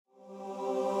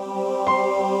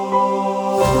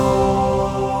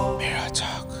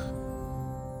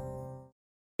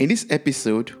this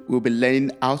episode, we'll be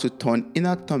learning how to turn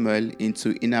inner turmoil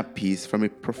into inner peace from a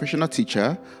professional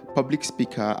teacher, public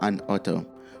speaker, and author.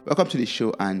 Welcome to the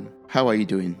show, Anne. How are you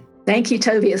doing? Thank you,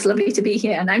 Toby. It's lovely to be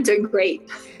here, and I'm doing great.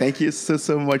 Thank you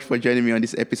so much for joining me on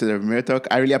this episode of Mirror Talk.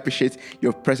 I really appreciate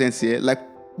your presence here. Like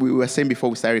we were saying before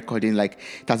we started recording, like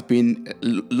it has been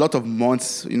a lot of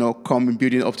months,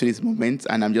 building up to this moment,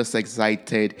 and I'm just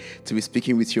excited to be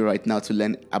speaking with you right now to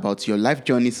learn about your life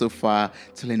journey so far,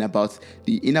 to learn about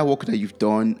the inner work that you've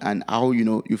done and how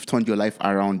you've turned your life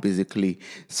around, basically.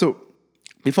 So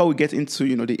before we get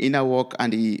into the inner work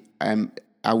and the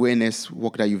awareness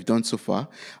work that you've done so far,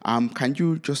 can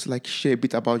you just share a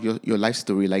bit about your life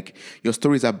story? Like your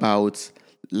story is about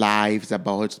lives,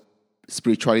 about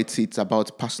spirituality, it's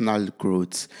about personal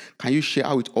growth. Can you share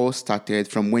how it all started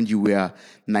from when you were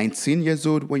 19 years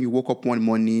old, when you woke up one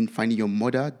morning finding your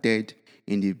mother dead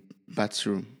in the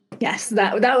bathroom? Yes,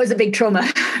 that was a big trauma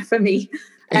for me.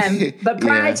 But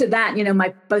prior to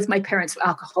that, both my parents were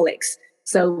alcoholics.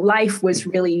 So life was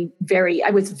really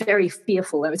I was very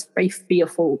fearful. I was a very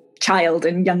fearful child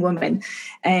and young woman.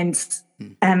 And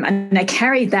I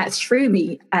carried that through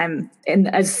me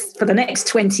as for the next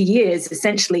 20 years,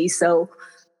 essentially. So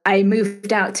I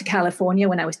moved out to California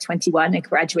when I was 21. I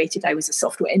graduated. I was a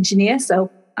software engineer.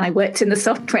 So I worked in the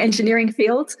software engineering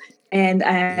field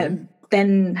and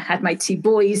then had my two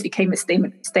boys, became a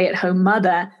stay-at-home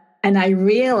mother. And I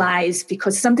realized,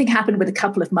 because something happened with a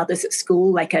couple of mothers at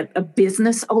school, like a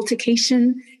business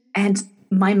altercation, and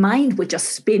my mind would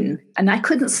just spin and I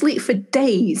couldn't sleep for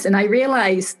days. And I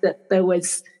realized that there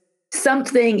was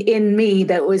something in me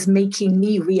that was making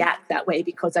me react that way,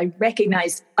 because I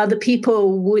recognized other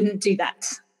people wouldn't do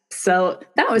that. So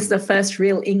that was the first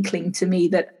real inkling to me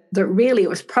that really it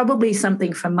was probably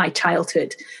something from my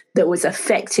childhood that was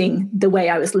affecting the way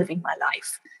I was living my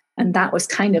life. And that was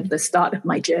kind of the start of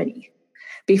my journey.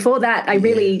 Before that, I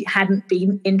really hadn't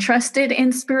been interested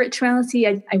in spirituality.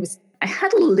 I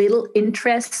had a little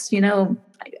interest,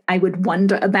 I would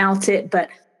wonder about it, but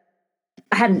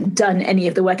I hadn't done any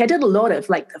of the work. I did a lot of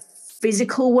the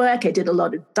physical work. I did a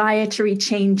lot of dietary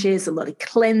changes, a lot of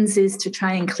cleanses to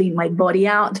try and clean my body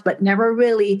out, but never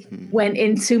really went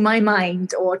into my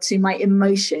mind or to my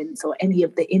emotions or any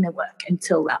of the inner work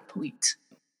until that point.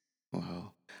 Wow.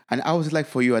 And how was it like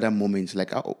for you at that moment?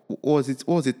 Like, what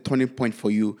was it turning point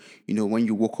for you? When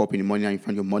you woke up in the morning and you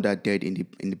found your mother dead in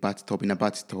a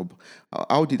bathtub.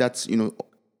 How did that,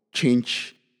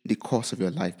 change the course of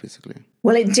your life, basically?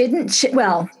 Well, it didn't.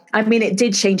 It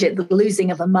did change it. The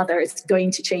losing of a mother is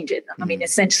going to change it.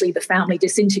 Essentially, the family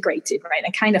disintegrated. Right?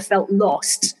 I kind of felt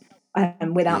lost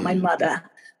without my mother,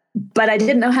 but I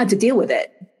didn't know how to deal with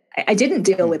it. I didn't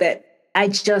deal with it. I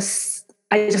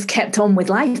just kept on with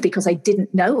life because I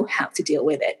didn't know how to deal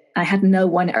with it. I had no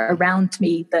one around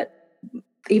me that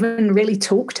even really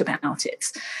talked about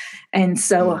it. And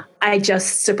so I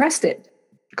just suppressed it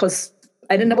because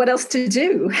I didn't know what else to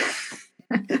do.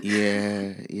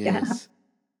 Yes.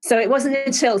 So it wasn't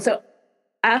until,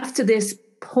 after this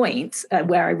point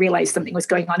where I realized something was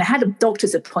going on, I had a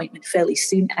doctor's appointment fairly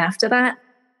soon after that.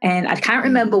 And I can't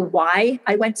remember why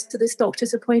I went to this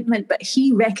doctor's appointment, but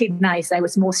he recognized I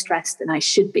was more stressed than I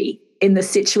should be in the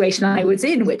situation I was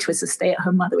in, which was a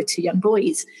stay-at-home mother with two young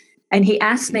boys. And he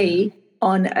asked me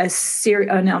on a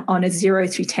 0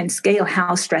 through 10 scale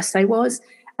how stressed I was,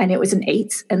 and it was an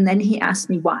 8. And then he asked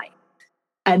me why.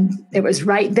 And it was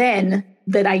right then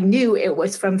that I knew it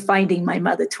was from finding my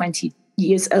mother 20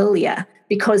 years earlier,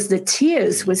 because the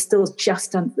tears were still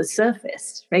just under the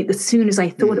surface, right? As soon as I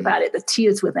thought about it, the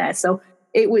tears were there. So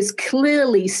it was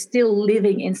clearly still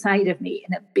living inside of me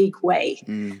in a big way.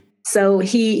 So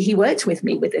he worked with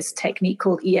me with this technique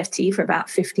called EFT for about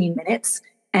 15 minutes.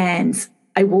 And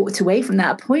I walked away from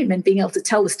that appointment being able to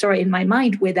tell the story in my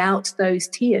mind without those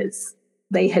tears.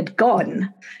 They had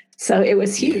gone. So it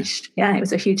was huge. Yeah, it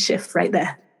was a huge shift right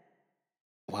there.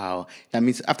 Wow. That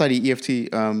means after the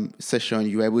EFT session,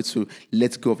 you were able to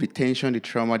let go of the tension, the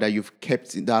trauma that you've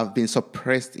kept, that have been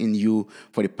suppressed in you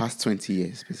for the past 20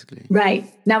 years, basically. Right.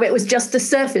 Now, it was just the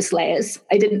surface layers.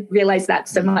 I didn't realize that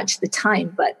so much at the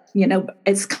time, but,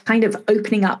 it's kind of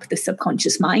opening up the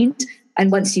subconscious mind. And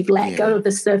once you've let go of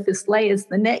the surface layers,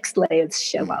 the next layers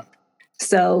show up.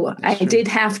 So I did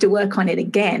have to work on it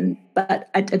again, but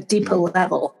at a deeper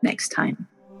level next time.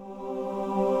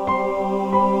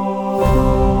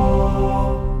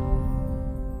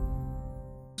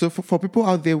 So for people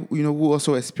out there, who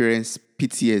also experience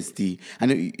PTSD,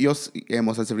 and yours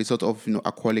was as a result of,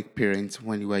 alcoholic parents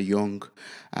when you were young,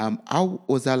 how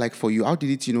was that like for you? How did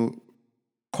it,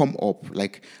 come up?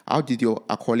 Like, how did your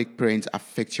alcoholic parents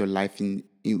affect your life in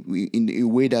in a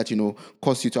way that,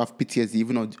 caused you to have PTSD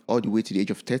even all the way to the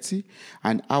age of 30?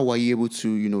 And how were you able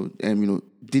to,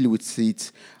 deal with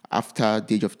it after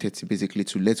the age of 30, basically,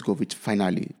 to let go of it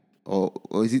finally? Or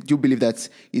do you believe that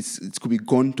it could be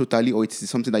gone totally, or it's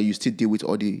something that you still deal with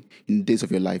in the days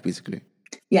of your life, basically?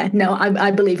 Yeah, no,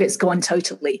 I believe it's gone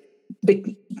totally,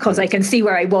 because I can see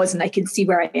where I was and I can see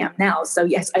where I am now. So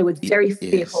yes, I was very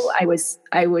fearful. I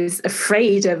was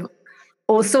afraid of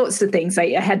all sorts of things.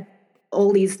 I had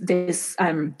all this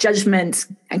judgment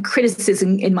and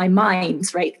criticism in my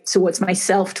mind, right, towards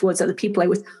myself, towards other people. I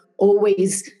was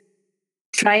always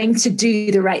trying to do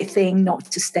the right thing, not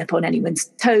to step on anyone's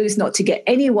toes, not to get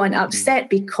anyone upset,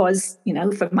 because,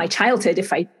 from my childhood,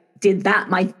 if I did that,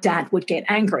 my dad would get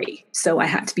angry. So I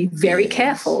had to be very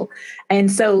careful.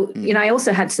 And so, I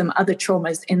also had some other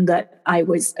traumas in that I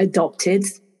was adopted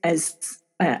as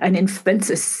an infant,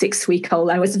 a 6-week-old.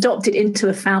 I was adopted into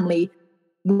a family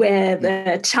where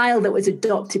the child that was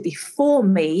adopted before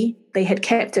me, they had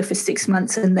kept her for 6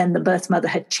 months, and then the birth mother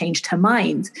had changed her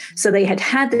mind. So they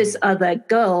had this other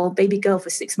baby girl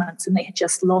for 6 months, and they had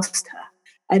just lost her.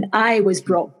 And I was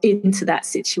brought into that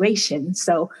situation.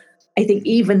 So I think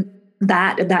even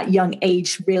that at that young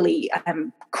age really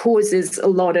causes a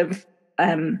lot of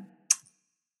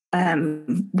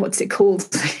what's it called?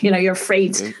 You're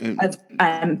afraid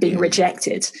of being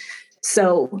rejected.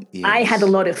 So I had a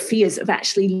lot of fears of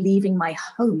actually leaving my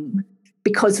home,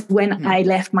 because when I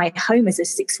left my home as a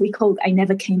 6-week-old, I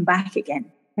never came back again.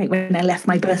 Right? When I left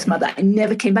my birth mother, I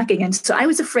never came back again. So I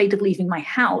was afraid of leaving my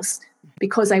house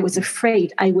because I was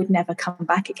afraid I would never come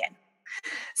back again.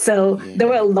 So there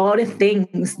were a lot of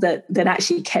things that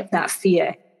actually kept that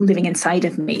fear living inside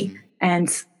of me. And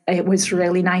it was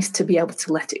really nice to be able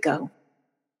to let it go.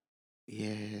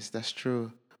 Yes, that's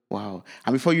true. Wow.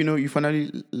 And before you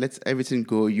finally let everything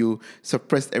go, you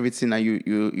suppressed everything, and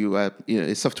you are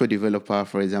a software developer,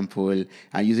 for example, and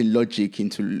using logic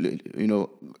into,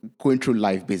 going through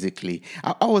life, basically.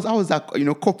 I was that,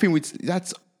 coping with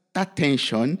that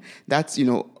tension, that,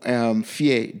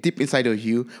 fear deep inside of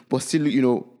you, but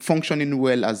still, functioning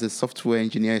well as a software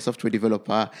engineer, a software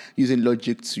developer, using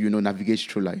logic to, navigate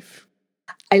through life.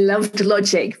 I loved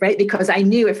logic, right? Because I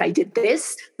knew if I did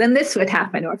this, then this would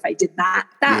happen. Or if I did that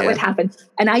would happen.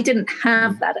 And I didn't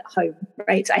have that at home,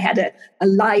 right? I had a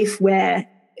life where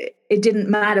it didn't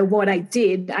matter what I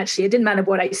did. Actually, it didn't matter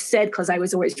what I said, because I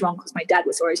was always wrong, because my dad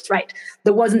was always right.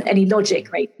 There wasn't any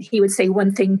logic, right? He would say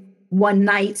one thing one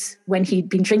night when he'd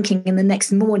been drinking, and the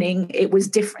next morning it was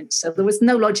different. So there was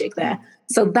no logic there.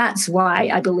 So that's why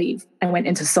I believe I went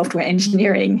into software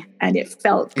engineering, and it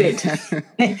felt good.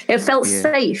 It felt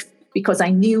safe, because I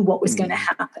knew what was going to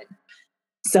happen.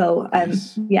 So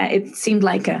it seemed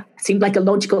like a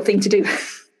logical thing to do.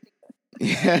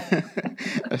 Yeah,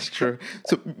 that's true.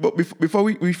 So, but before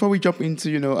we jump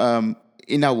into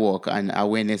inner work and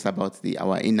awareness about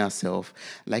our inner self,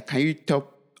 like, can you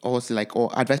tell us,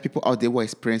 or advise people out there who are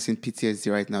experiencing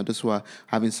PTSD right now, those who are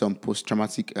having some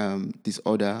post-traumatic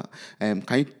disorder, can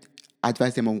you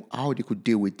advise them on how they could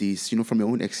deal with this, from your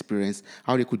own experience,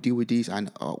 how they could deal with this,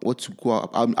 and how to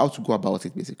go about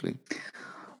it, basically?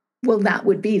 Well, that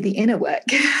would be the inner work,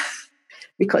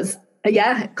 because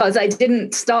I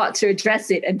didn't start to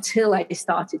address it until I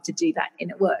started to do that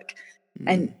inner work.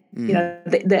 And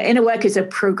the inner work is a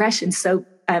progression. So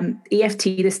EFT,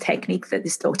 this technique that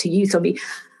this doctor used on me,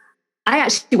 I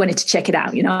actually wanted to check it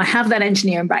out. I have that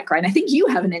engineering background. I think you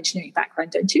have an engineering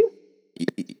background, don't you?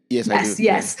 Yes, I do.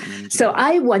 Yes. So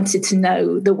I wanted to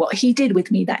know that what he did with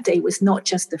me that day was not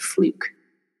just a fluke.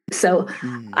 So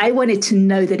I wanted to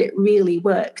know that it really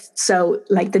worked. So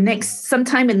like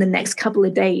sometime in the next couple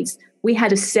of days, we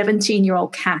had a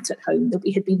 17-year-old cat at home that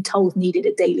we had been told needed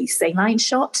a daily saline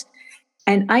shot.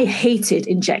 And I hated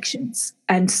injections.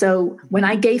 And so when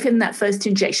I gave him that first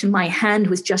injection, my hand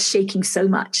was just shaking so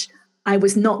much. I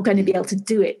was not going to be able to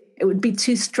do it. It would be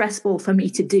too stressful for me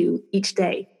to do each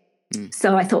day.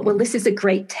 So I thought, well, this is a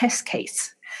great test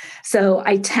case. So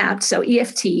I tapped. So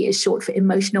EFT is short for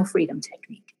emotional freedom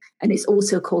technique. And it's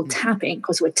also called tapping,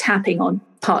 because we're tapping on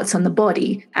parts on the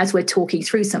body as we're talking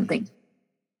through something.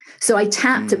 So I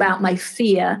tapped about my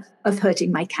fear of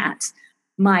hurting my cat,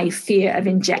 my fear of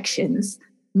injections,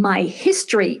 my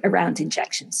history around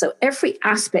injections. So every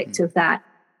aspect of that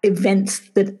event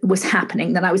that was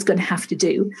happening that I was going to have to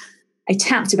do, I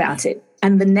tapped about it.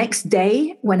 And the next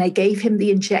day, when I gave him the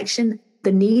injection,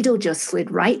 the needle just slid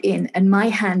right in, and my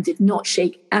hand did not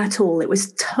shake at all. It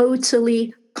was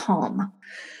totally calm.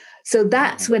 So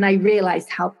that's when I realized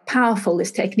how powerful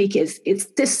this technique is. It's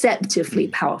deceptively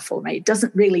powerful, right? It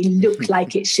doesn't really look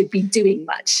like it should be doing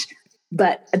much,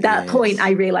 But at that point,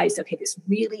 I realized, okay, this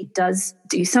really does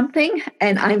do something,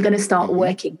 and I'm going to start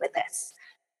working with this.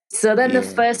 So then the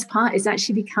first part is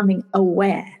actually becoming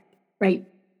aware, right?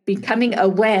 Becoming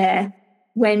aware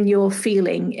when you're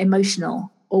feeling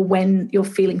emotional or when you're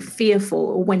feeling fearful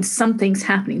or when something's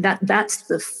happening. That's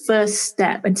the first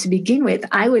step. And to begin with,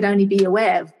 I would only be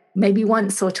aware maybe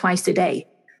once or twice a day,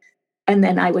 and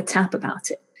then I would tap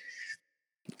about it.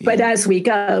 But as we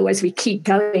keep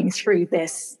going through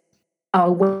this, our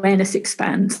awareness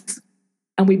expands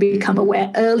and we become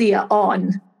aware earlier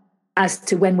on as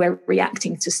to when we're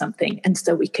reacting to something. And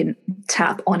so we can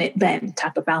tap on it then,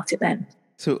 tap about it then.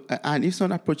 So, and if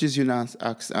someone approaches you now and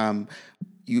asks,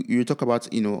 you talk about,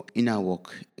 inner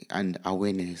work and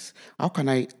awareness. How can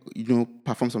I,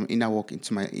 perform some inner work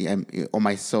into my, or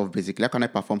myself, basically? How can I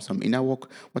perform some inner work?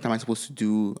 What am I supposed to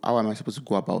do? How am I supposed to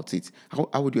go about it?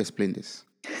 How would you explain this?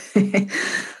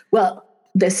 Well,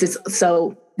 this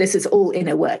is all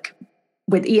inner work.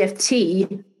 With EFT,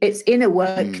 it's inner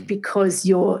work because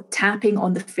you're tapping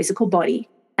on the physical body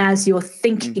as you're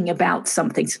thinking about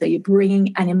something. So you're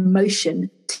bringing an emotion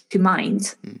to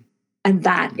mind, and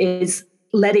that is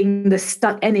letting the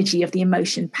stuck energy of the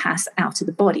emotion pass out of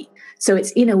the body. So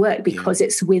it's inner work because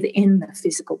it's within the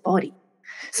physical body.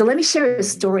 So let me share a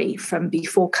story from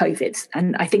before COVID,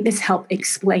 and I think this helps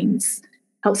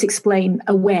explain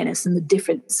awareness and the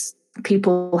difference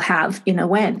people have in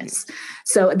awareness.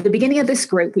 So at the beginning of this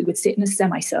group, we would sit in a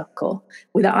semicircle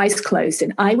with our eyes closed,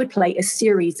 and I would play a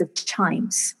series of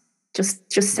chimes,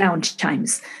 just sound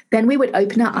chimes. Then we would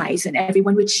open our eyes and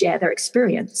everyone would share their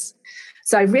experience.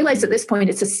 So I realized at this point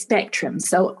it's a spectrum.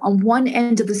 So on one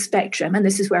end of the spectrum, and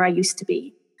this is where I used to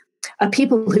be, are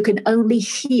people who can only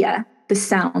hear the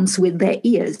sounds with their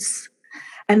ears.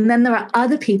 And then there are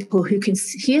other people who can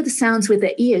hear the sounds with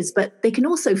their ears, but they can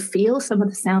also feel some of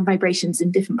the sound vibrations in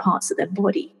different parts of their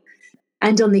body.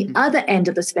 And on the other end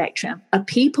of the spectrum are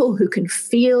people who can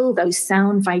feel those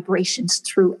sound vibrations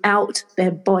throughout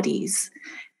their bodies.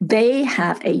 They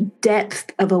have a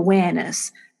depth of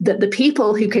awareness that the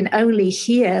people who can only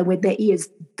hear with their ears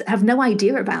have no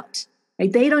idea about.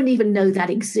 Right? They don't even know that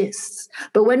exists.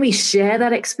 But when we share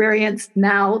that experience,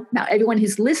 now everyone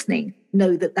who's listening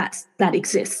know that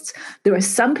exists. There are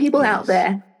some people out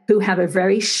there who have a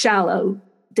very shallow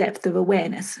depth of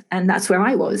awareness, and that's where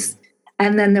I was.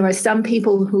 And then there are some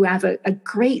people who have a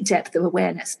great depth of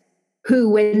awareness, who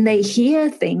when they hear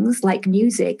things like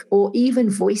music or even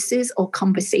voices or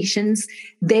conversations,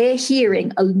 they're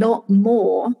hearing a lot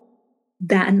more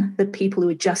than the people who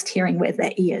are just hearing with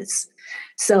their ears.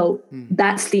 So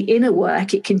that's the inner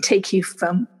work. It can take you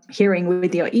from hearing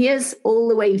with your ears all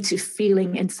the way to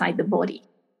feeling inside the body.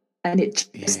 And it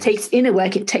just takes inner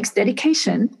work. It takes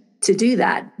dedication to do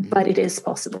that, but it is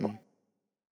possible.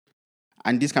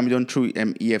 And this can be done through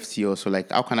EFT also.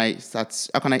 Like, how can I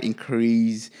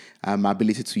increase my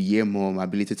ability to hear more, my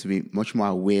ability to be much more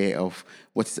aware of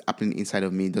what's happening inside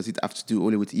of me? Does it have to do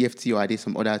only with EFT, or are there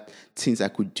some other things I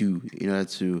could do in order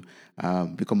to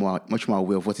become much more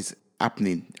aware of what is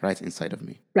happening right inside of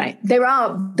me? Right. There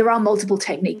are multiple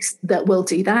techniques that will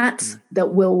do that,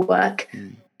 that will work.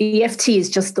 EFT is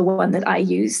just the one that I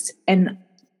used. And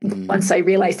once I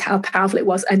realized how powerful it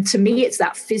was, and to me, it's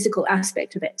that physical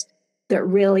aspect of it that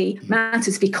really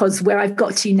matters, because where I've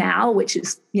got to now, which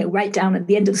is, right down at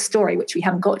the end of the story, which we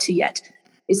haven't got to yet,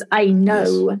 is I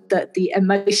know that the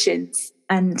emotions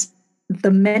and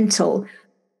the mental,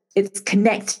 it's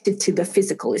connected to the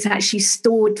physical. It's actually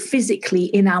stored physically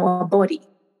in our body.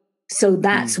 So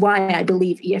that's why I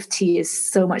believe EFT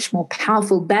is so much more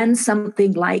powerful than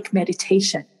something like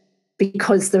meditation,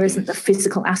 because there isn't the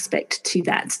physical aspect to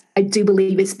that. I do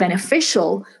believe it's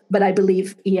beneficial, but I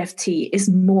believe EFT is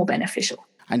more beneficial.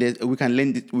 And we can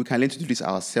learn to do this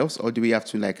ourselves, or do we have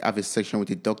to have a session with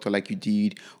a doctor like you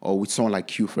did, or with someone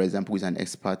like you, for example, who's an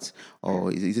expert?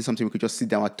 Or is it something we could just sit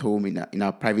down at home in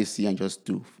our privacy and just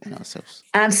do on ourselves?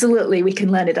 Absolutely, we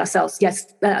can learn it ourselves. Yes,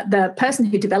 the person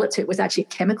who developed it was actually a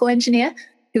chemical engineer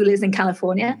who lives in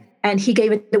California, and he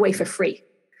gave it away for free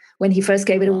when he first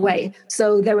gave it away.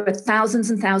 So there were thousands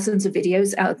and thousands of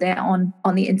videos out there on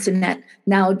the internet.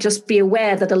 Now, just be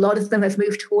aware that a lot of them have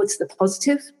moved towards the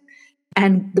positive.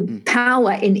 And the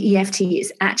power in EFT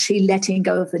is actually letting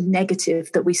go of the negative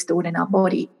that we stored in our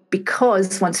body,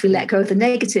 because once we let go of the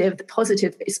negative, the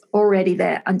positive is already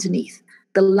there underneath.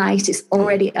 The light is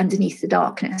already underneath the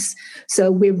darkness.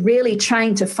 So we're really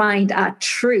trying to find our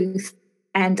truth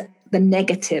and the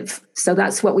negative. So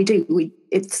that's what we do.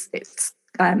 It's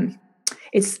a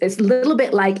little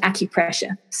bit like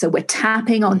acupressure. So we're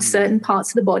tapping on certain parts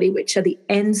of the body, which are the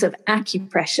ends of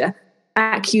acupressure,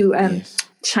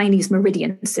 Chinese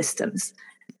meridian systems.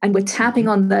 And we're tapping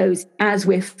on those as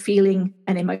we're feeling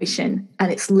an emotion,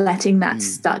 and it's letting that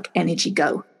stuck energy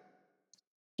go.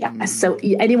 Yeah. So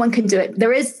anyone can do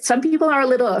it. Some people are a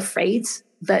little afraid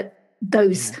that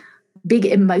those big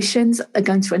emotions are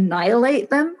going to annihilate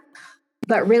them,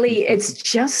 but really it's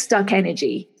just stuck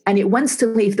energy, and it wants to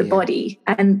leave the body,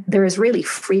 and there is really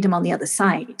freedom on the other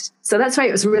side. So that's why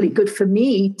it was really good for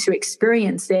me to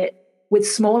experience it with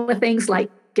smaller things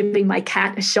like giving my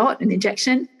cat a shot, an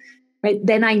injection, right?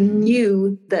 Then I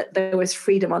knew that there was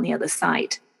freedom on the other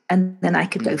side, and then I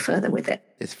could go further with it.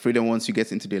 It's freedom once you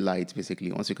get into the light,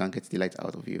 basically, once you can get the light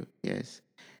out of you. Yes.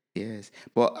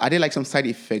 But are there like some side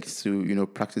effects to,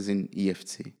 practicing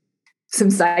EFT? Some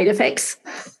side effects?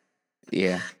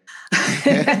 Yeah.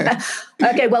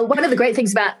 Okay, well, one of the great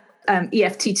things about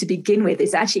EFT to begin with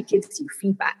is actually it gives you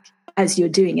feedback as you're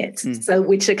doing it. So,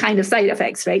 which are kind of side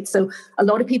effects, right? So a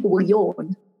lot of people will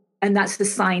yawn, and that's the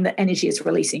sign that energy is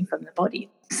releasing from the body.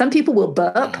 Some people will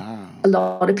burp. A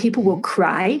lot of people will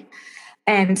cry.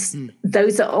 And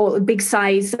those are all big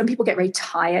sighs. Some people get very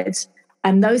tired.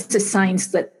 And those are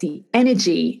signs that the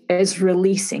energy is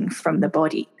releasing from the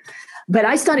body. But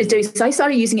I started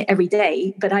using it every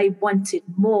day, but I wanted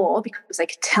more because I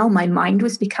could tell my mind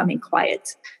was becoming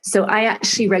quiet. So I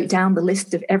actually wrote down the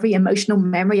list of every emotional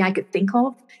memory I could think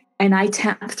of, and I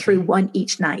tapped through one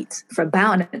each night for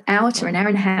about an hour to an hour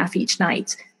and a half each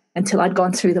night until I'd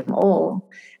gone through them all.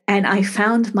 And I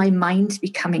found my mind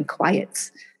becoming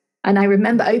quiet. And I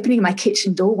remember opening my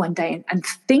kitchen door one day and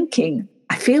thinking,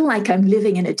 I feel like I'm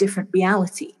living in a different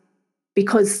reality,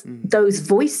 because those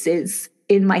voices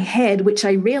in my head, which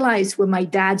I realized were my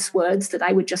dad's words that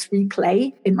I would just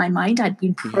replay in my mind. I'd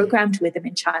been programmed with them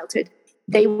in childhood.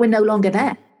 They were no longer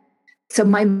there. So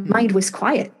my mind was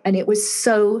quiet, and it was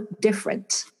so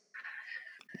different.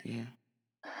 Yeah.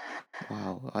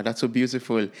 Wow. That's so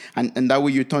beautiful. And that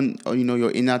way you turn,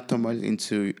 your inner turmoil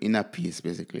into inner peace,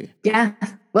 basically. Yeah.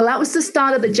 Well, that was the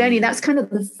start of the journey. That's kind of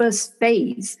the first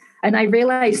phase. And I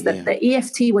realized that the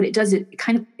EFT, what it does,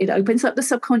 it opens up the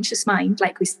subconscious mind,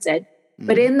 like we said.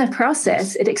 But in the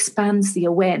process, it expands the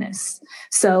awareness.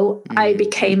 So I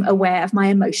became aware of my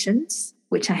emotions,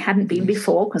 which I hadn't been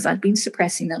before because I'd been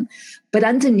suppressing them. But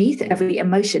underneath every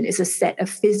emotion is a set of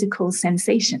physical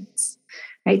sensations,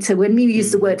 right? So when we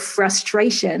use the word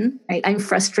frustration, right, I'm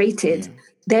frustrated,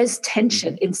 there's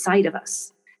tension inside of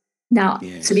us. Now,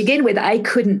 to begin with, I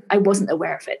wasn't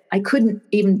aware of it. I couldn't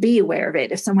even be aware of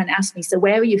it. If someone asked me, so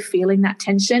where are you feeling that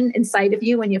tension inside of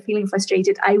you when you're feeling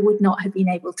frustrated? I would not have been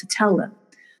able to tell them.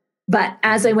 But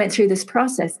as I went through this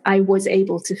process, I was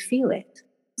able to feel it.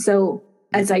 So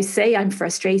as I say, I'm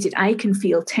frustrated, I can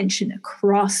feel tension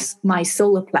across my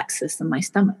solar plexus and my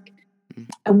stomach.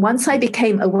 And once I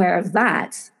became aware of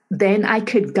that, then I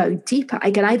could go deeper.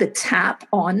 I could either tap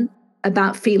on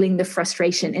about feeling the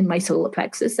frustration in my solar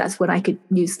plexus. That's what I could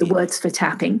use the words for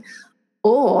tapping.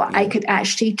 Or I could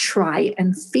actually try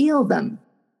and feel them,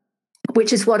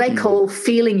 which is what I call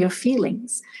feeling your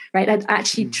feelings, right? I'd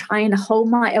actually try and hold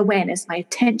my awareness, my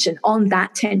attention on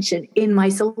that tension in my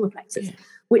solar plexus,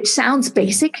 which sounds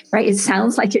basic, right? It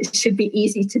sounds like it should be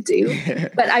easy to do,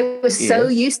 but I was so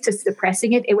used to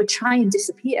suppressing it, it would try and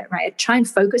disappear, right? I'd try and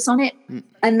focus on it,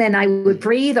 and then I would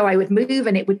breathe or I would move,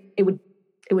 and it would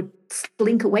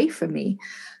slink away from me.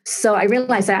 So I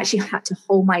realized I actually had to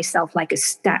hold myself like a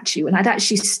statue, and I'd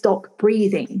actually stop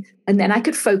breathing, and then I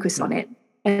could focus on it,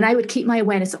 and I would keep my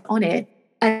awareness on it,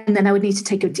 and then I would need to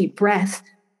take a deep breath,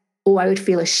 or I would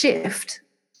feel a shift,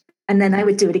 and then I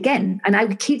would do it again, and I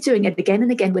would keep doing it again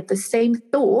and again with the same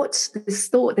thought, this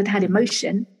thought that had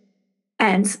emotion,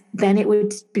 and then it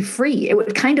would be free. It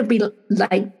would kind of be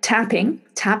like tapping.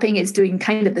 Tapping is doing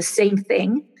kind of the same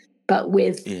thing, but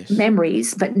with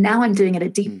memories. But now I'm doing it at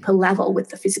a deeper level with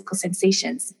the physical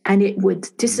sensations, and it would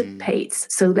dissipate.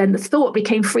 So then the thought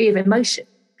became free of emotion.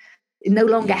 It no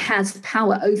longer has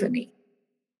power over me.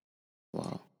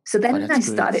 Wow. So then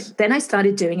I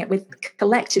started doing it with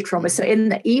collective trauma. So in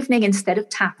the evening, instead of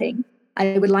tapping,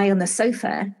 I would lie on the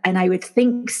sofa and I would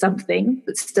think something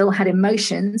that still had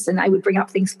emotions, and I would bring up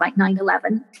things like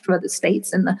 9/11 for the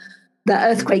States and the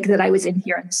earthquake that I was in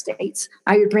here in the States.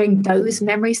 I would bring those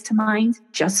memories to mind,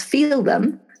 just feel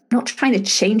them, not trying to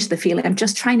change the feeling. I'm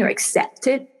just trying to accept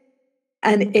it.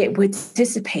 And it would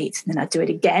dissipate. And then I'd do it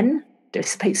again,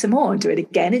 dissipate some more, do it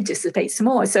again, and dissipate some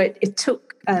more. So it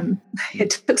took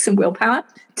some willpower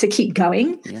to keep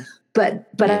going. Yeah. But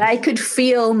I could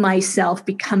feel myself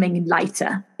becoming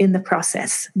lighter in the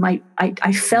process.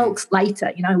 I felt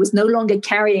lighter. I was no longer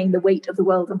carrying the weight of the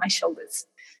world on my shoulders.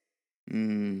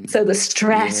 So the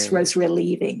stress was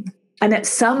relieving. And at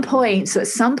some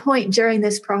point during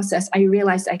this process, I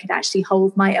realized I could actually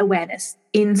hold my awareness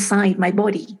inside my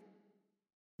body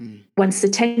once the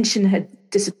tension had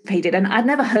dissipated. And I'd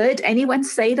never heard anyone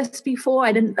say this before.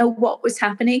 I didn't know what was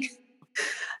happening,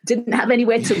 didn't have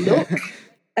anywhere to look.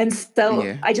 And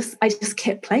so I just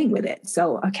kept playing with it.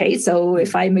 So, so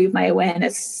if I move my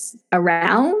awareness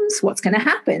around, what's going to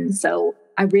happen? So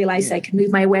I realized I could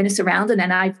move my awareness around, and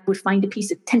then I would find a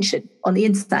piece of tension on the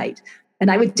inside. And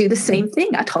I would do the same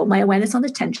thing. I'd hold my awareness on the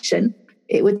tension.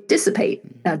 It would dissipate.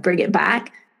 I'd bring it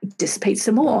back, dissipate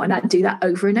some more. And I'd do that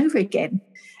over and over again.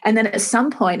 And then at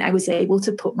some point, I was able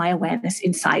to put my awareness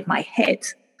inside my head.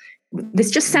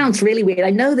 This just sounds really weird. I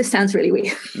know this sounds really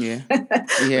weird. Yeah.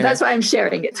 That's why I'm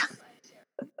sharing it.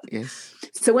 Yes.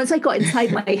 So once I got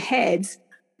inside my head,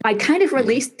 I kind of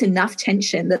released enough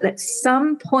tension that at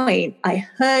some point I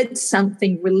heard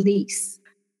something release.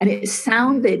 And it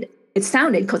sounded,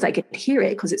 because I could hear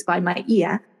it because it's by my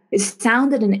ear, it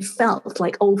sounded and it felt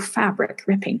like old fabric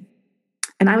ripping.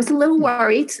 And I was a little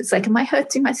worried. It's like, am I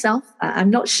hurting myself? I'm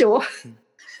not sure.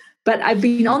 But I've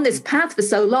been on this path for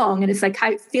so long, and it's like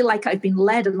I feel like I've been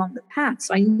led along the path.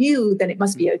 So I knew that it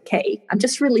must be okay. I'm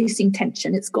just releasing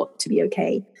tension. It's got to be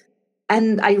okay.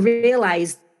 And I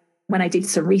realized when I did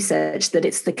some research that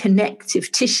it's the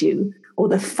connective tissue or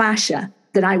the fascia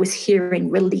that I was hearing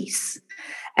release.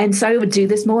 And so I would do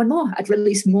this more and more. I'd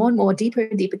release more and more, deeper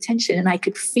and deeper tension. And I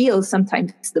could feel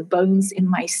sometimes the bones in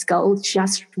my skull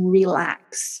just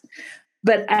relax.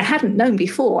 But I hadn't known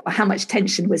before how much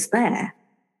tension was there.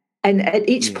 And at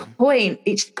each point,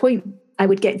 I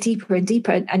would get deeper and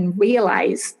deeper and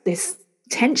realize this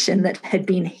tension that had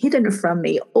been hidden from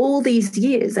me all these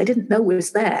years. I didn't know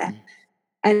was there.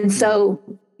 And so,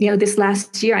 this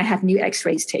last year I had new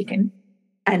x-rays taken,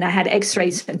 and I had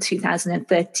x-rays from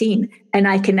 2013. And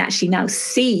I can actually now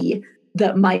see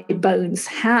that my bones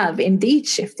have indeed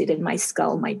shifted in my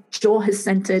skull. My jaw has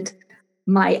centered.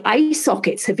 My eye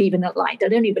sockets have even aligned. I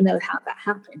don't even know how that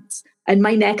happens. And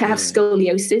my neck, I have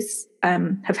scoliosis,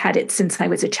 have had it since I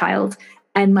was a child.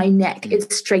 And my neck is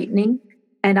straightening.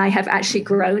 And I have actually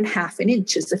grown 1/2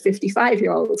 inch as a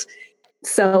 55-year-old.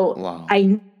 So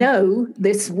I know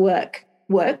this work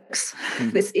works.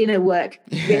 This inner work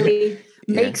really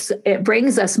it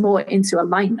brings us more into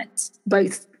alignment,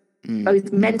 both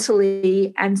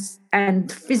mentally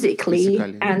and physically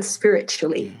and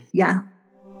spiritually. Yeah.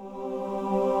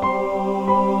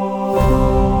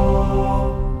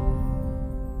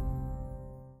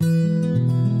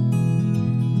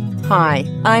 Hi,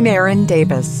 I'm Erin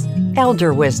Davis.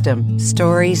 Elder Wisdom,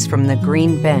 Stories from the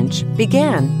Green Bench,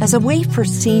 began as a way for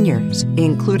seniors,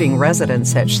 including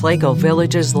residents at Schlegel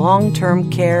Village's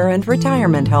long-term care and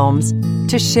retirement homes,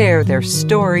 to share their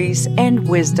stories and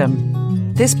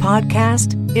wisdom. This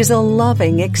podcast is a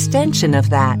loving extension of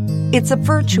that. It's a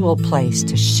virtual place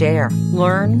to share,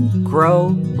 learn, grow,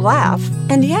 laugh,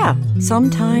 and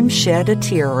sometimes shed a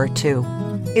tear or two.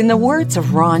 In the words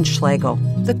of Ron Schlegel,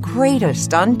 the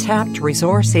greatest untapped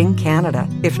resource in Canada,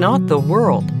 if not the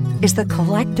world, is the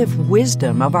collective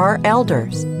wisdom of our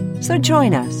elders. So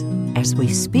join us as we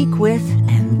speak with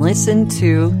and listen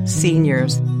to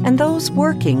seniors and those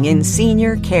working in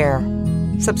senior care.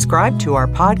 Subscribe to our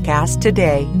podcast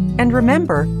today, and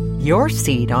remember, your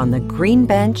seat on the green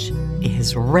bench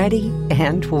is ready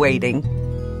and waiting.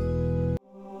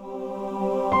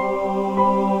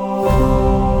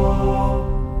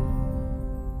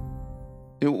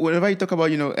 Whenever you talk about,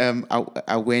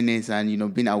 awareness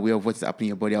and, being aware of what's happening in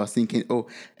your body, I was thinking,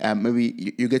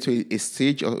 maybe you get to a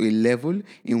stage or a level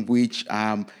in which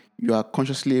you are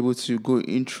consciously able to go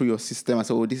in through your system and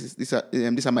say,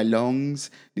 these are my lungs,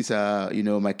 these are,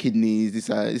 my kidneys, this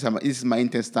is my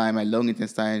intestine, my long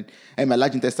intestine, and my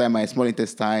large intestine, my small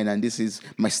intestine, and this is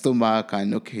my stomach,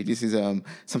 and this is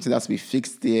something that's to be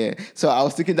fixed there. So I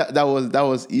was thinking that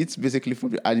was it basically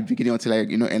from at the beginning until I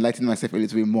enlightened myself a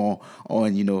little bit more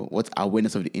on what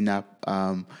awareness of the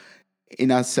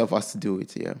inner self has to do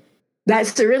with. Yeah,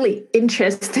 that's a really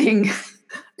interesting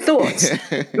thought,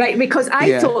 right? Because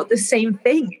I thought the same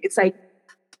thing. It's like,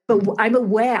 but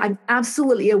I'm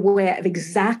absolutely aware of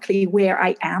exactly where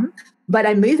I am, but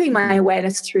I'm moving my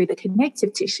awareness through the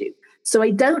connective tissue. So I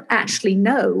don't actually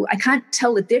know, I can't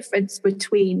tell the difference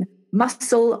between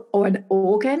muscle or an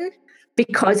organ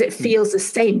because it feels the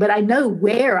same, but I know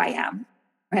where I am,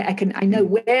 right? I know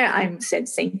where I'm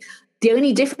sensing. The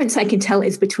only difference I can tell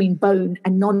is between bone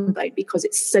and non-bone because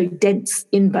it's so dense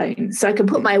in bone. So I can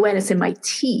put my awareness in my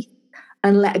teeth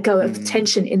and let go of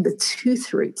tension in the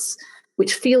tooth roots,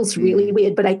 which feels really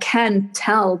weird, but I can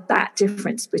tell that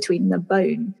difference between the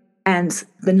bone and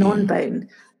the non-bone.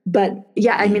 But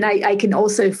yeah, I mean, I can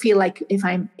also feel like if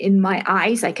I'm in my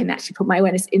eyes, I can actually put my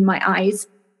awareness in my eyes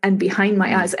and behind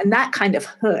my eyes. And that kind of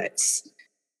hurts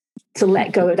to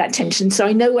let go of that tension. So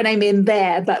I know when I'm in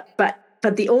there,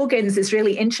 but the organs is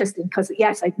really interesting because,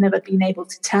 yes, I've never been able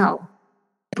to tell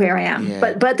where I am.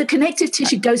 Yeah. But the connective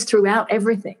tissue goes throughout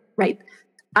everything, right?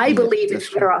 I believe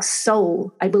it's where our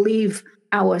soul, I believe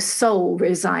our soul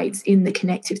resides in the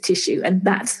connective tissue. And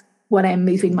that's what I'm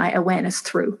moving my awareness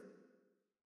through.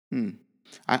 And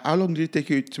how long did it take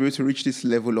you to be able to reach this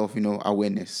level of,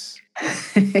 awareness?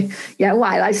 Yeah, well,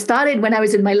 I started when I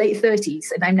was in my late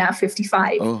 30s and I'm now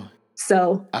 55. Oh.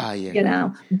 So,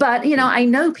 but, I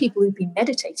know people who've been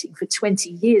meditating for 20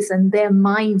 years and their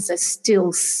minds are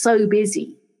still so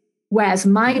busy. Whereas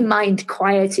my mind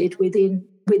quieted within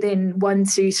 1,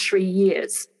 2, 3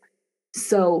 years.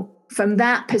 So from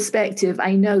that perspective,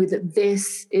 I know that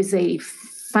this is a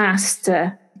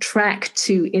faster track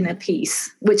to inner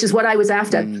peace, which is what I was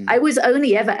after. I was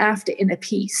only ever after inner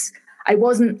peace. I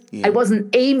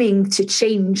wasn't aiming to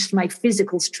change my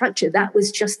physical structure. That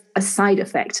was just a side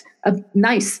effect, a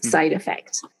nice side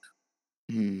effect.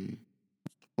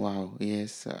 Wow.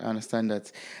 Yes, I understand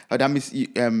that. That means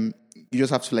you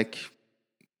just have to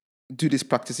do these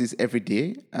practices every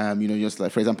day. Just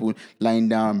like, for example, lying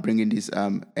down, bringing these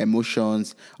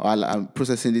emotions or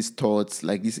processing these thoughts,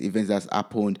 like these events that's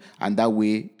happened, and that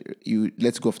way you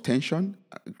let go of tension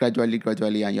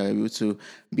gradually, and you're able to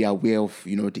be aware of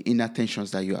the inner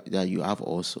tensions that you have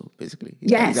also, basically.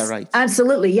 Yes, is that right?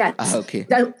 Absolutely, yes. Okay.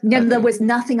 There was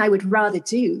nothing I would rather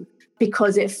do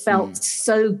because it felt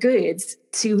so good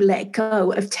to let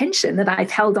go of tension that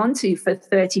I've held on to for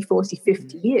 30, 40,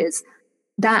 50 years.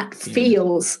 That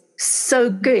feels so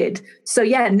good. So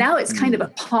now it's kind of a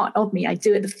part of me. I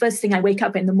do it the first thing I wake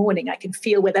up in the morning. I can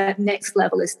feel where that next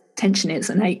level is tension is,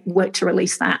 and I work to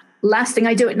release that. Last thing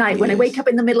I do at night, when I wake up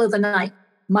in the middle of the night,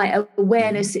 my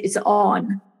awareness is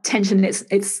on tension.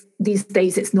 It's these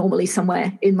days it's normally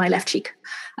somewhere in my left cheek.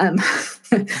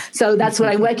 So that's what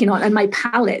I'm working on. And my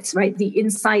palate, right, the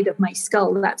inside of my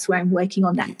skull, that's where I'm working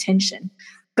on that tension.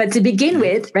 But to begin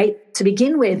with,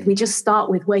 we just start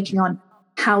with working on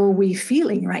how are we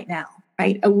feeling right now,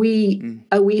 right? Are we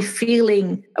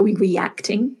reacting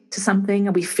to something?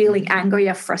 Are we feeling angry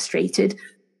or frustrated?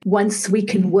 Once we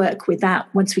can work with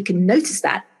that, once we can notice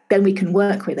that, then we can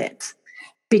work with it.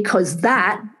 Because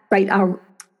that, right,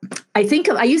 I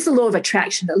use the law of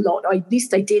attraction a lot, or at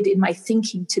least I did in my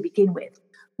thinking to begin with.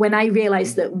 When I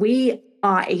realized that we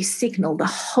are a signal, the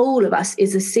whole of us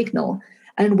is a signal,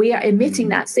 and we are emitting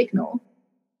that signal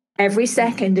every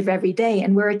second of every day,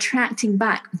 and we're attracting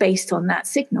back based on that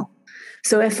signal.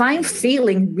 So if I'm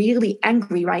feeling really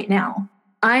angry right now,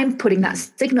 I'm putting that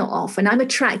signal off and I'm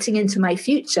attracting into my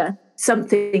future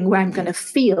something where I'm going to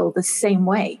feel the same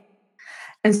way.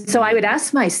 And so I would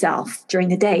ask myself during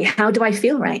the day, how do I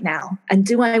feel right now? And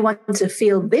do I want to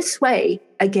feel this way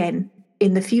again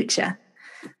in the future?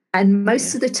 And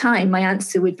most of the time, my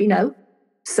answer would be no.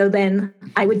 So then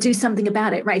I would do something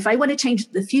about it, right? If I want to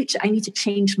change the future, I need to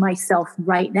change myself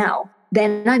right now.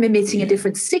 Then I'm emitting a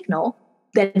different signal.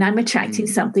 Then I'm attracting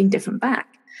something different back.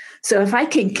 So if I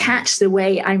can catch the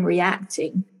way I'm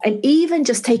reacting, and even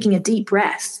just taking a deep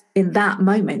breath in that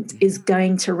moment is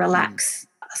going to relax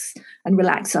us and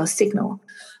relax our signal.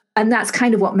 And that's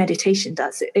kind of what meditation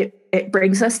does. It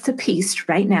brings us to peace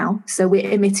right now. So we're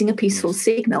emitting a peaceful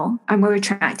signal and we're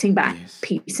attracting back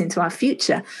peace into our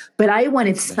future. But I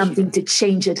wanted something to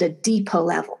change at a deeper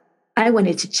level. I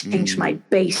wanted to change my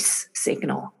base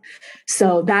signal.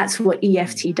 So that's what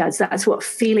EFT does. That's what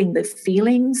feeling the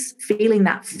feelings, feeling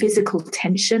that physical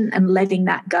tension and letting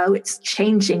that go. It's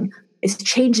changing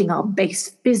our base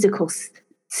physical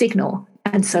signal.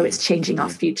 And so it's changing our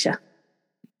future.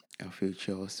 Our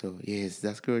future also. Yes,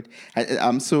 that's good.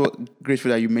 I'm so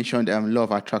grateful that you mentioned law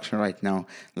of attraction right now.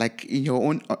 Like, in your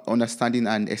own understanding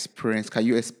and experience, can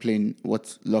you explain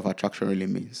what law of attraction really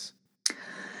means?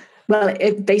 Well,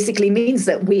 it basically means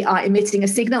that we are emitting a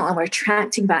signal and we're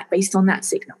attracting back based on that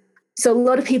signal. So a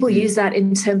lot of people use that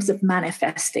in terms of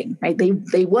manifesting, right?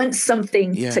 They want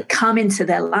something to come into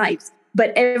their lives.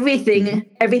 But everything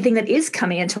that is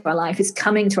coming into our life is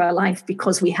coming to our life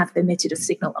because we have emitted a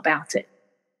signal about it.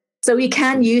 So you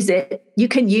can use it. You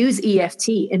can use EFT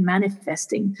in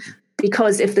manifesting,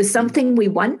 because if there's something we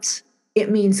want, it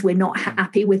means we're not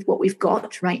happy with what we've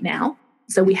got right now.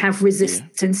 So we have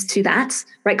resistance to that,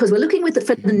 right? Because we're looking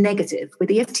for the negative.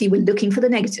 With EFT, we're looking for the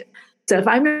negative. So if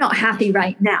I'm not happy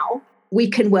right now, we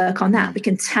can work on that. We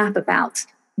can tap about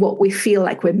what we feel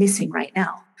like we're missing right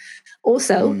now.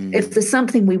 Also, if there's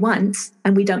something we want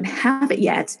and we don't have it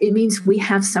yet, it means we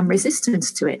have some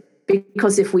resistance to it.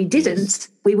 because if we didn't,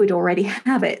 we would already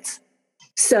have it.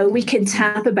 So we can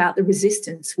tap about the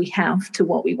resistance we have to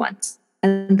what we want.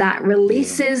 And that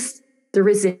releases the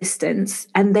resistance,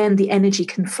 and then the energy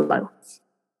can flow.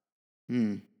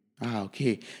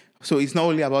 Okay. So it's not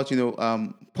only about,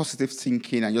 positive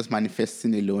thinking and just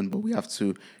manifesting alone, but we have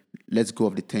to let go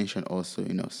of the tension also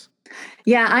in us.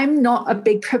 Yeah, I'm not a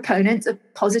big proponent of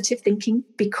positive thinking,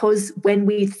 because when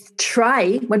we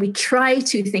try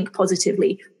to think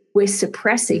positively, we're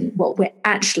suppressing what we're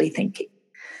actually thinking.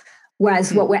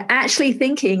 Whereas what we're actually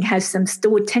thinking has some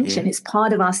stored tension. It's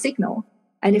part of our signal.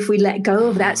 And if we let go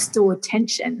of that stored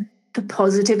tension, the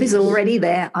positive is already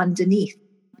there underneath.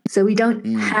 So we don't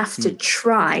have to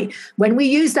try. When we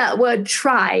use that word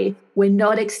try, we're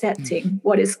not accepting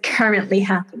what is currently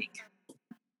happening.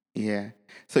 Yeah.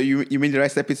 So you mean the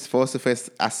right step is for us to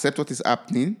first accept what is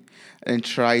happening and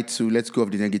try to let go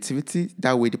of the negativity.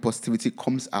 That way the positivity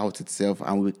comes out itself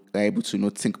and we're able to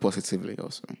think positively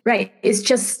also. Right. It's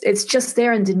just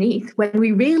there underneath. When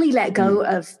we really let go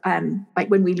of,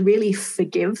 when we really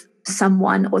forgive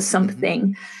someone or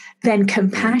something, then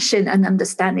compassion and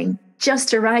understanding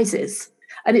just arises.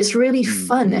 And it's really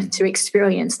fun to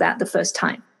experience that the first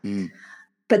time.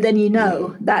 But then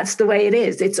that's the way it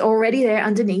is. It's already there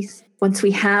underneath. Once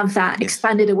we have that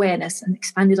expanded awareness and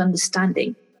expanded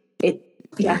understanding,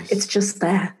 it's just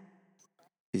there.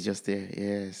 It's just there.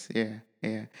 Yes.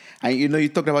 Yeah. And you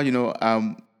talked about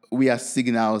we are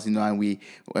signals, and we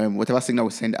whatever signal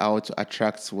we send out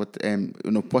attracts what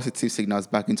positive signals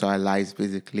back into our lives.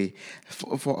 Basically,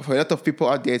 for a lot of people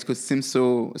out there, it could seem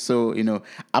so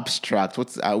abstract.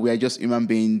 We are just human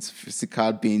beings,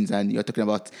 physical beings, and you're talking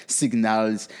about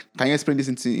signals. Can you explain this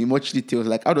in much details?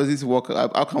 Like, how does this work?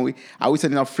 How can we? Are we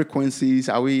sending out frequencies?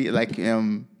 Are we like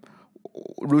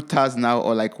routers now,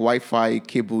 or like Wi-Fi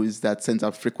cables that send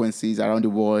out frequencies around the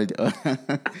world?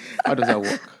 How does that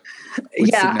work?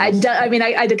 I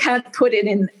can't put it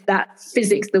in that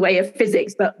physics, the way of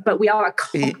physics, but we are a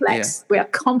complex. We are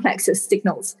complex as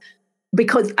signals,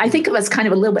 because I think of us kind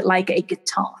of a little bit like a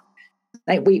guitar.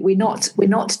 Like we're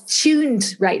not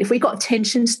tuned right. If we got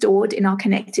tension stored in our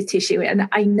connective tissue, and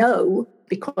I know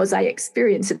because I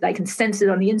experience it, I can sense it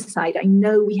on the inside. I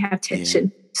know we have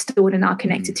tension stored in our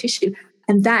connective tissue,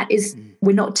 and that is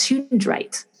we're not tuned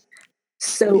right.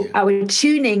 So our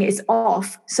tuning is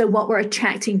off. So what we're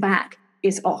attracting back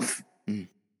is off.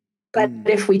 But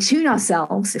if we tune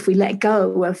ourselves, if we let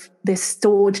go of this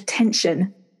stored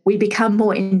tension, we become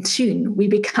more in tune. We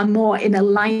become more in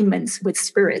alignment with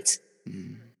spirit.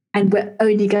 And we're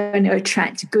only going to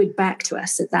attract good back to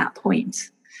us at that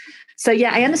point. So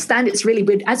I understand it's really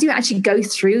weird. As you actually go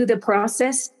through the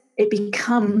process, it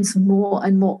becomes more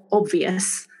and more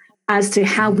obvious as to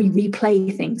how we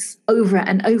replay things over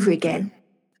and over again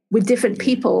with different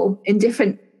people in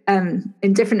different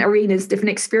arenas, different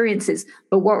experiences.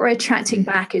 But what we're attracting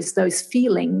back is those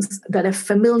feelings that are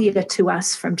familiar to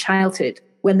us from childhood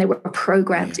when they were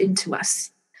programmed into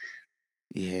us.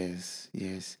 Yes.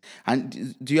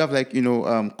 And do you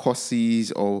have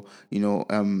courses or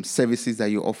services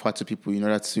that you offer to people in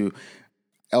order to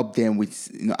help them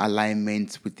with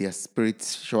alignment with their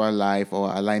spiritual life, or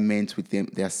alignment with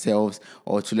their selves,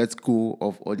 or to let go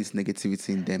of all this negativity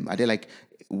in them? Are there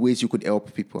ways you could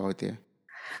help people out there?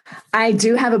 I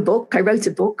do have a book. I wrote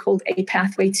a book called A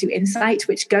Pathway to Insight,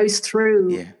 which goes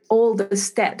through all the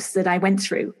steps that I went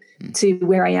through to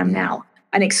where I am now,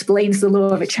 and explains the law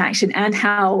of attraction and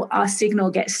how our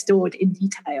signal gets stored in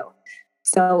detail.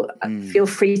 So feel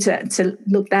free to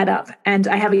look that up. And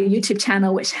I have a YouTube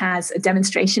channel which has a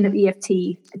demonstration of EFT,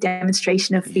 a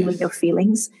demonstration of feeling your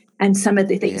feelings, and some of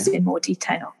the things in more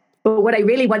detail. But what I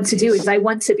really want to do is I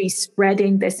want to be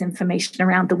spreading this information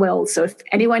around the world. So if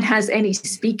anyone has any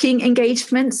speaking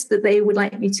engagements that they would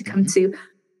like me to come to,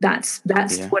 that's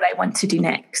what I want to do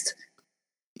next.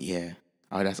 Yeah.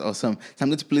 Oh, that's awesome. So I'm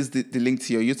going to place the link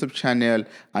to your YouTube channel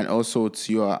and also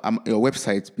to your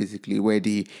website, basically, where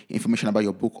the information about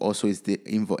your book also is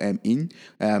in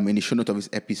the show note of this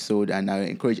episode. And I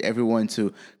encourage everyone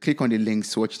to click on the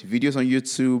links to watch the videos on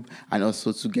YouTube, and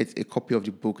also to get a copy of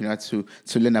the book in order to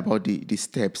learn about the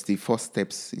steps, the 4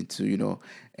 steps into,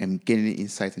 gaining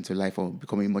insight into life, or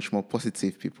becoming much more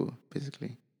positive people,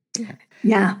 basically.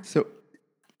 Yeah. So,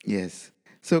 yes.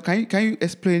 So can you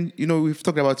explain, we've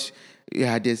talked about,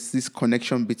 there's this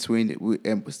connection between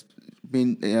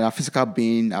being a physical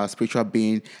being, our spiritual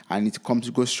being, and it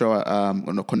goes through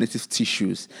our connective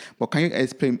tissues. But can you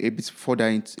explain a bit further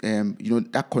into,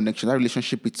 that connection, that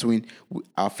relationship between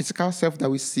our physical self that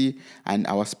we see and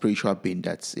our spiritual being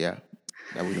that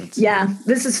we don't see? Yeah,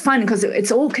 this is fun because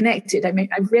it's all connected. I mean,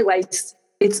 I've realized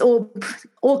it's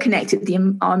all connected.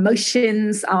 Our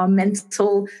emotions, our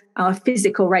mental, our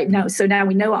physical right now. So now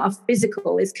we know our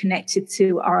physical is connected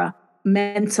to our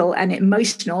mental and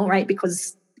emotional, right?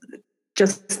 Because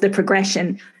just the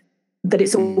progression that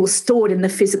it's all stored in the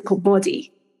physical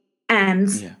body.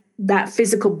 And that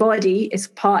physical body is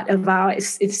part of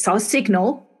it's our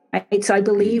signal, right? So I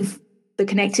believe the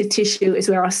connective tissue is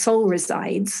where our soul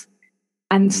resides.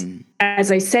 And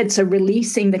as I said, so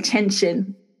releasing the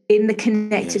tension in the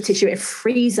connective tissue, it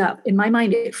frees up, in my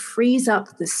mind, it frees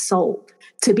up the soul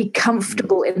to be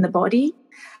comfortable in the body.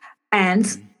 And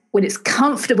when it's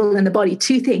comfortable in the body,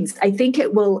 two things. I think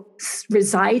it will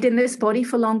reside in this body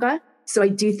for longer. So I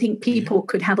do think people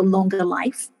could have a longer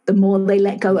life the more they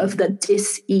let go of the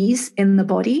dis-ease in the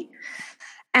body.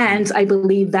 And I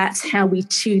believe that's how we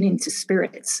tune into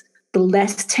spirits. The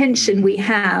less tension we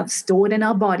have stored in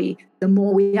our body, the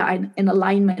more we are in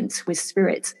alignment with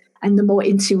spirit. And the more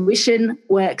intuition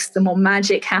works, the more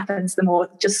magic happens, the more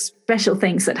just special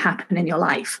things that happen in your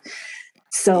life.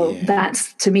 So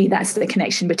that's, to me, that's the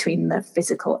connection between the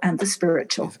physical and the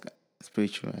spiritual.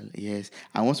 Spiritual, yes.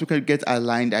 And once we can get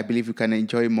aligned, I believe we can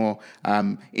enjoy more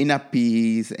inner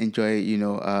peace, enjoy,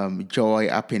 joy,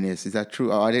 happiness. Is that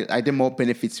true? Or are there more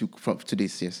benefits to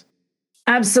this? Yes.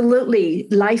 Absolutely.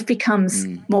 Life becomes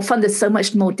more fun. There's so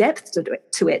much more depth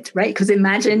to it, right? Because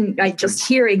imagine just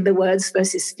hearing the words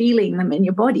versus feeling them in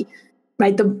your body,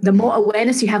 right? The more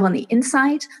awareness you have on the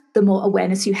inside, the more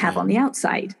awareness you have on the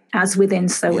outside, as within,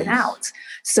 so without.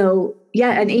 So,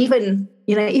 and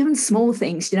even small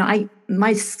things,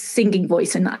 my singing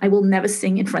voice, and I will never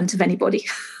sing in front of anybody.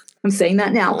 I'm saying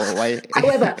that now.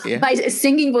 However, my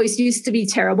singing voice used to be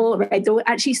terrible, right? There were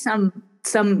actually some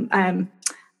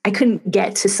I couldn't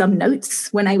get to some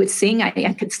notes when I would sing.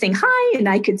 I could sing high and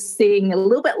I could sing a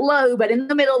little bit low, but in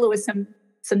the middle there was some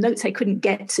notes I couldn't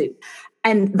get to.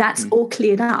 And that's all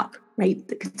cleared up, right?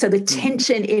 So the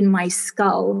tension in my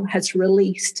skull has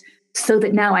released so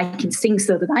that now I can sing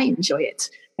so that I enjoy it,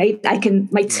 right?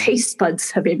 My taste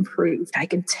buds have improved. I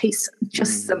can taste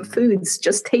just some foods,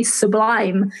 just taste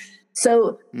sublime.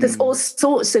 So there's all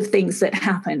sorts of things that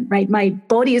happen, right? My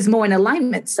body is more in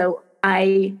alignment. So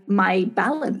my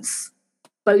balance,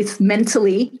 both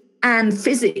mentally and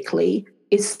physically,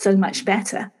 is so much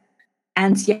better.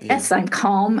 And yes, I'm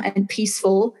calm and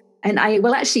peaceful. And I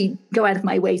will actually go out of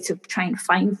my way to try and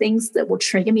find things that will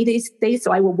trigger me these days.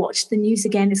 So I will watch the news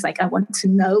again. It's like I want to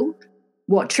know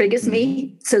what triggers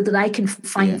me so that I can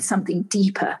find something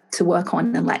deeper to work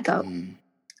on and let go.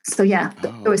 So there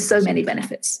are so many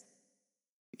benefits.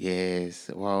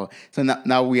 Yes. Wow. So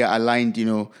now we are aligned,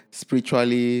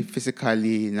 spiritually,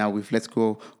 physically. Now we've let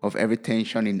go of every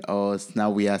tension in us. Now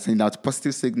we are sending out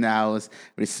positive signals,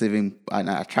 receiving and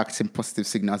attracting positive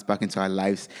signals back into our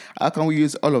lives. How can we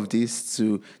use all of this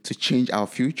to change our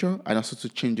future and also to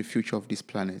change the future of this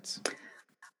planet?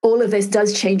 All of this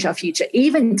does change our future.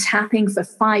 Even tapping for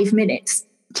 5 minutes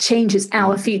changes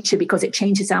our future because it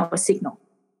changes our signal,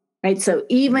 right? So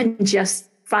even just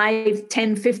 5,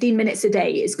 10, 15 minutes a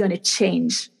day is going to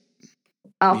change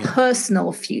our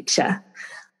personal future.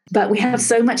 But we have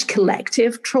so much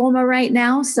collective trauma right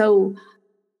now. So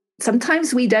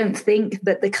sometimes we don't think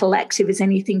that the collective is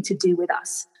anything to do with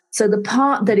us. So the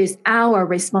part that is our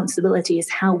responsibility is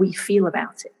how we feel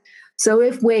about it. So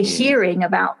if we're hearing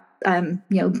about,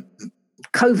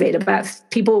 COVID, about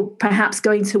people perhaps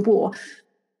going to war,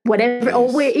 whatever, or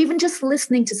we're even just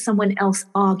listening to someone else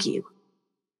argue,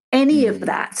 any of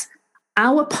that,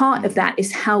 our part of that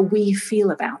is how we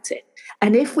feel about it.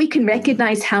 And if we can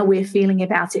recognize how we're feeling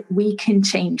about it, we can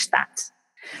change that.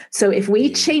 So if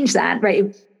we change that,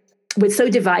 right, we're so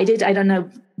divided. I don't know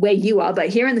where you are, but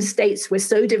here in the States, we're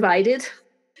so divided.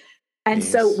 And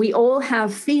so we all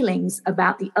have feelings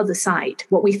about the other side,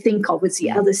 what we think of as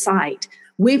the other side.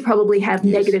 We probably have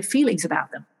negative feelings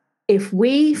about them. If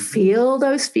we feel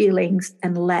those feelings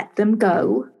and let them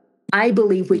go, I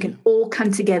believe we can all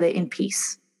come together in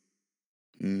peace.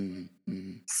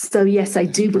 So yes, I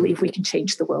do believe we can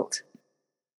change the world.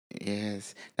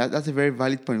 Yes, that's a very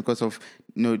valid point because of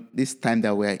this time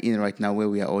that we're in right now where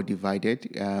we are all divided.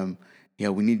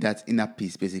 We need that inner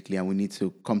peace basically, and we need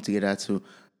to come together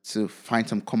to find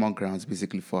some common grounds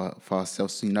basically for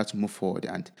ourselves to move forward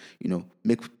and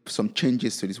make some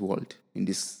changes to this world in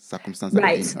this circumstance that we're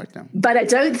in right now. But I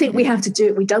don't think we have to do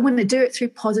it. We don't want to do it through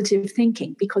positive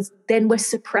thinking because then we're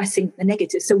suppressing the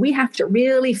negative. So we have to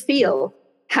really feel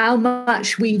how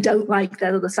much we don't like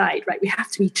that other side, right? We have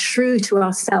to be true to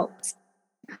ourselves.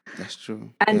 That's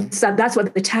true. And so that's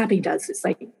what the tapping does. It's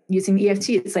like using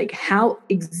EFT. It's like, how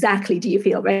exactly do you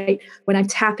feel, right? When I'm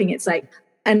tapping, it's like,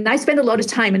 And I spend a lot of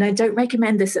time, and I don't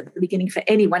recommend this at the beginning for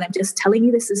anyone. I'm just telling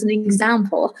you this as an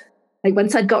example. Like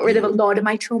once I got rid of a lot of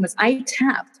my traumas, I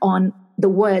tapped on the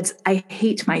words, I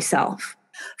hate myself,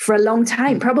 for a long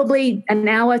time, probably an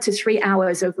hour to 3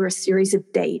 hours over a series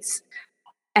of days,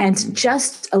 and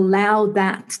just allow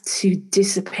that to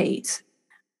dissipate.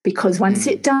 Because once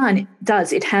it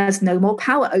does, it has no more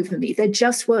power over me. They're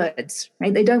just words,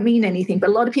 right? They don't mean anything. But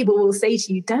a lot of people will say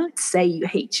to you, don't say you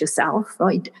hate yourself,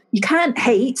 right? You can't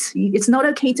hate. It's not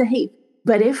okay to hate.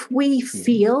 But if we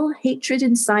feel hatred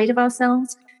inside of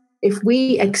ourselves, if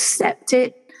we accept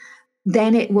it,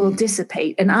 then it will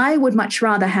dissipate. And I would much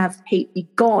rather have hate be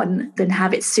gone than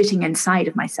have it sitting inside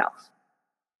of myself.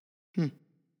 I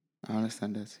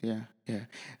understand that. Yeah.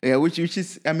 Which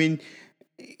is, I mean,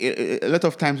 a lot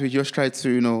of times we just try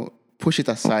to, push it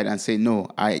aside and say, no,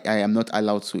 I am not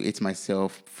allowed to hate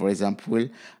myself, for example. We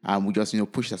just,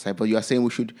 push it aside. But you are saying we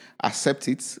should accept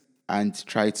it and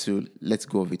try to let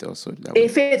go of it also.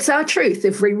 If it's our truth,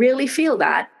 if we really feel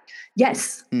that,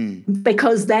 yes,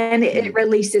 because then it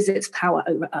releases its power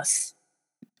over us.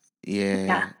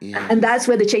 Yeah. And that's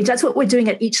where the change, that's what we're doing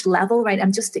at each level, right?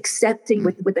 I'm just accepting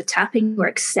with the tapping, we're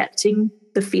accepting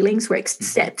the feelings, we're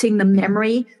accepting the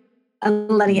memory and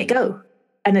letting it go.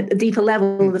 And at a deeper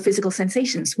level, the physical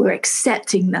sensations, we're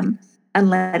accepting them and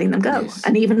letting them go. Yes.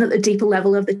 And even at the deeper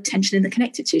level of the tension in the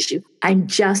connective tissue, I'm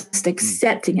just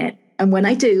accepting it. And when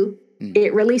I do,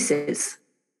 it releases.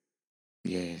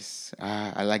 Yes.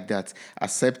 I like that.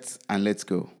 Accept and let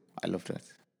go. I love that.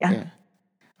 Yeah.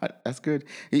 That's good.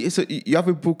 So you have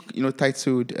a book,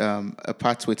 titled A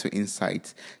Pathway to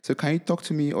Insight. So can you talk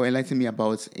to me or enlighten me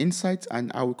about insight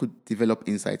and how we could develop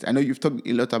insight? I know you've talked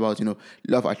a lot about,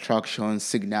 law of attraction,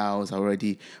 signals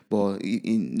already, but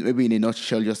maybe in a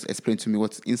nutshell, just explain to me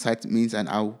what insight means and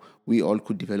how we all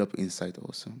could develop insight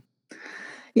also.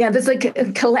 Yeah, there's like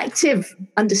a collective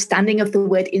understanding of the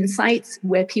word insight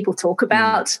where people talk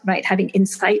about, right, having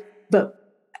insight, but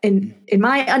in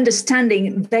my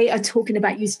understanding, they are talking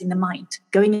about using the mind,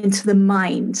 going into the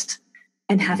mind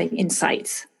and having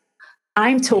insights.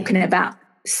 I'm talking about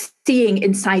seeing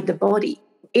inside the body,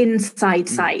 inside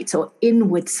sight or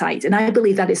inward sight. And I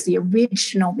believe that is the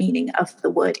original meaning of the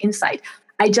word insight.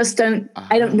 I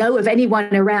don't know of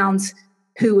anyone around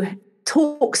who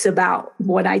talks about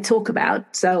what I talk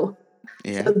about. So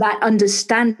that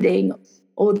understanding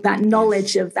or that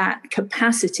knowledge of that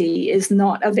capacity is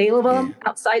not available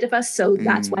outside of us. So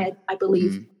that's why I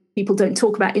believe people don't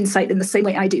talk about insight in the same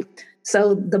way I do.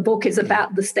 So the book is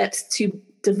about the steps to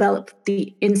develop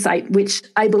the insight, which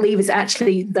I believe is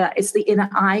actually it's the inner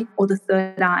eye or the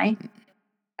third eye.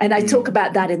 And I talk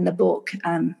about that in the book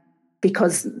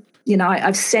because,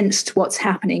 I've sensed what's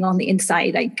happening on the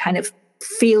inside. I kind of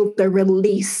feel the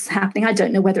release happening. I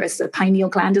don't know whether it's the pineal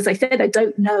gland. As I said, I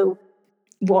don't know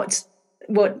where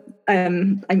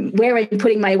I'm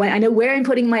putting my awareness. I know where I'm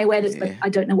putting my awareness, but I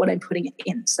don't know what I'm putting it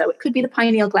in. So it could be the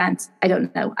pineal gland. I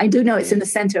don't know. I do know it's in the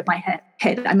center of my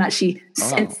head. I'm actually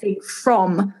sensing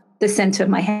from the center of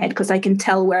my head because I can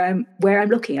tell where I'm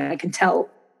looking. I can tell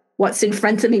what's in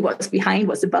front of me, what's behind,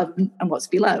 what's above, and what's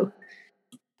below.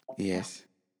 Yes.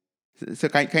 So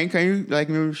can you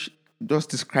maybe just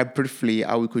describe briefly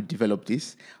how we could develop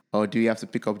this? Or do you have to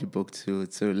pick up the book to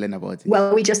learn about it?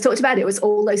 Well, we just talked about it. It was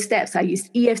all those steps. I used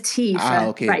EFT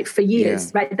for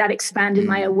years, right? That expanded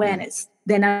my awareness.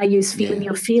 Then I used feeling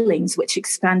your feelings, which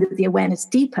expanded the awareness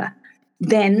deeper.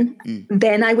 Then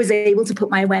I was able to put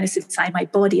my awareness inside my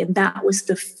body. And that was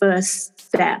the first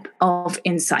step of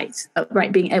insight,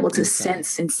 right? Being able to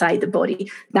sense inside the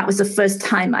body. That was the first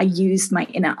time I used my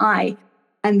inner eye.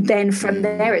 And then from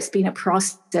there, it's been a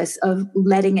process of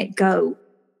letting it go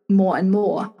more and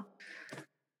more.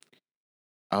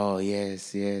 Oh,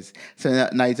 yes. So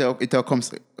now it all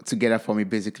comes together for me,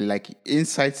 basically. Like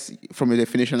insights from a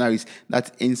definition now is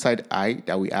that inside eye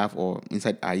that we have or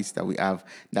inside eyes that we have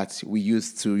that we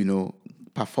use to,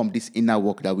 perform this inner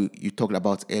work that you talked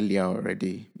about earlier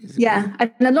already. Basically. Yeah.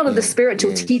 And a lot of the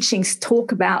spiritual teachings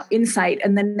talk about insight,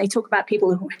 and then they talk about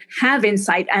people who have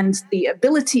insight and the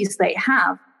abilities they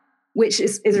have, which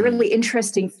is really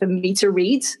interesting for me to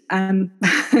read.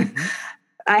 Because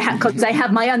I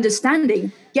have my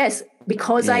understanding. Yes,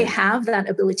 because I have that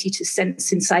ability to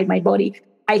sense inside my body,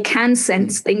 I can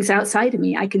sense things outside of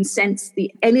me. I can sense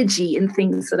the energy in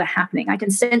things that are happening. I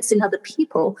can sense in other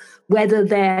people, whether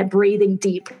they're breathing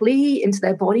deeply into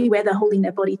their body, whether they're holding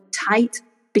their body tight,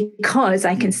 because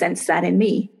I can sense that in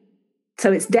me.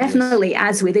 So it's definitely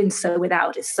as within, so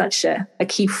without is such a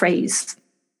key phrase.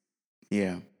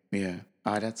 Yeah.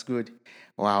 That's good.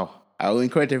 Wow. I will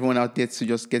encourage everyone out there to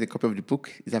just get a copy of the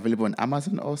book. It's available on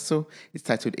Amazon also. It's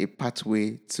titled A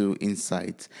Pathway to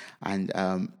Insight. And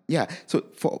so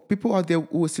for people out there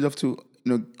who would still love to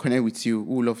connect with you,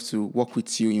 who would love to work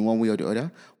with you in one way or the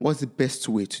other, what's the best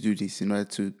way to do this in order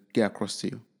to get across to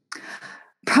you?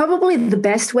 Probably the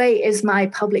best way is my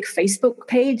public Facebook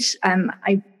page.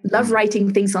 I love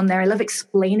writing things on there. I love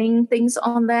explaining things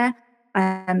on there.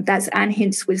 That's Anne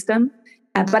Hintz Wisdom.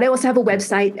 But I also have a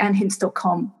website,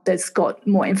 annehintz.com, that's got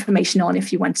more information on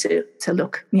if you want to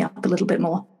look me up a little bit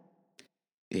more.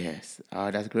 Yes,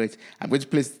 that's great. I'm going to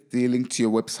place the link to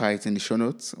your website in the show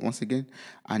notes once again.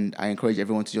 And I encourage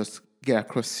everyone to just get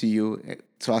across to you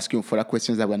to ask you further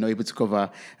questions that we're not able to cover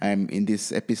in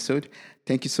this episode.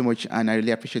 Thank you so much, and I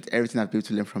really appreciate everything I've been able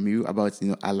to learn from you about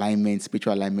alignment,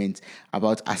 spiritual alignment,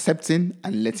 about accepting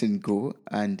and letting go,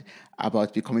 and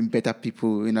about becoming better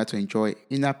people to enjoy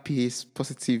inner peace,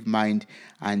 positive mind,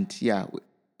 and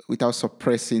without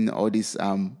suppressing all these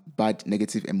bad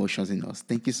negative emotions in us.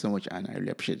 Thank you so much, Anne. I really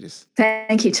appreciate this.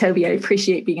 Thank you, Toby. I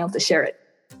appreciate being able to share it.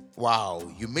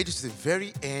 Wow, you made it to the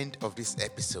very end of this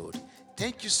episode.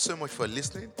 Thank you so much for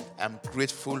listening. I'm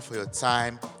grateful for your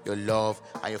time, your love,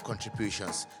 and your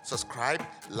contributions. Subscribe,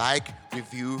 like,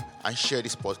 review, and share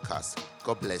this podcast.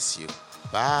 God bless you.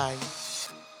 Bye.